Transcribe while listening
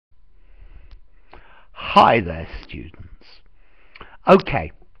Hi there, students.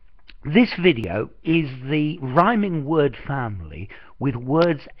 Okay, this video is the rhyming word family with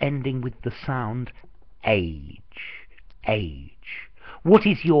words ending with the sound age. Age. What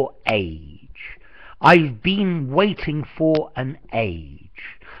is your age? I've been waiting for an age.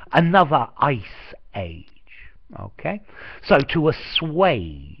 Another ice age. Okay? So to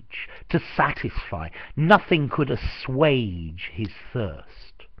assuage, to satisfy. Nothing could assuage his thirst.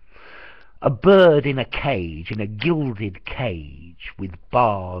 A bird in a cage, in a gilded cage, with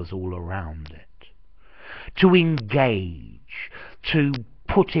bars all around it. To engage, to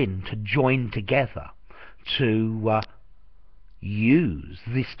put in, to join together, to use.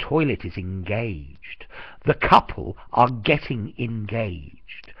 This toilet is engaged. The couple are getting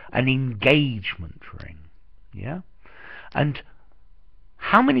engaged. An engagement ring. Yeah? And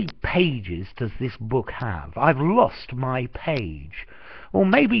how many pages does this book have? I've lost my page. Or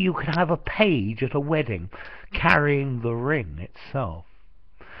maybe you could have a page at a wedding carrying the ring itself.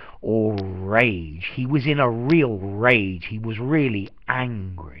 Or rage. He was in a real rage. He was really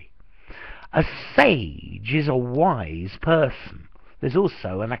angry. A sage is a wise person. There's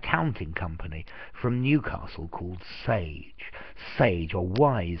also an accounting company from Newcastle called Sage. Sage, a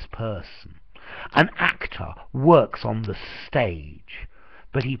wise person. An actor works on the stage,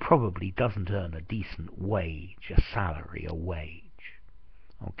 but he probably doesn't earn a decent wage, a salary, a wage.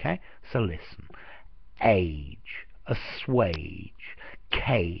 Okay, so listen. Age, assuage,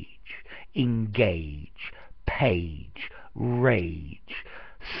 cage, engage, page, rage,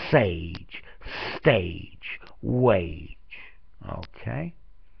 sage, stage, wage. Okay?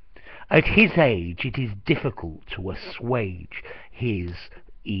 At his age, it is difficult to assuage his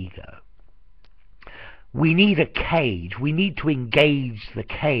ego. We need a cage. We need to engage the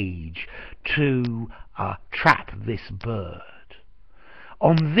cage to trap this bird.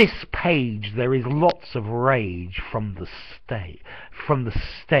 On this page there is lots of rage from the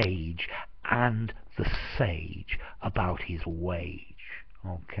stage and the sage about his wage.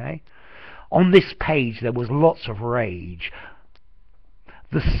 Okay? On this page there was lots of rage.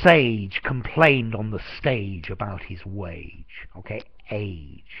 The sage complained on the stage about his wage. Okay?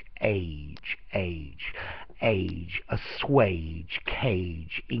 Age, age, age, age, assuage,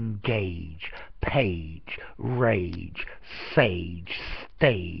 cage, engage, page, rage, sage,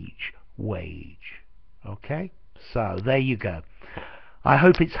 stage, wage. Okay? So, there you go. I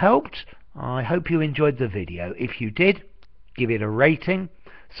hope it's helped. I hope you enjoyed the video. If you did, give it a rating,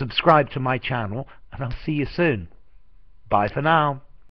 subscribe to my channel, and I'll see you soon. Bye for now.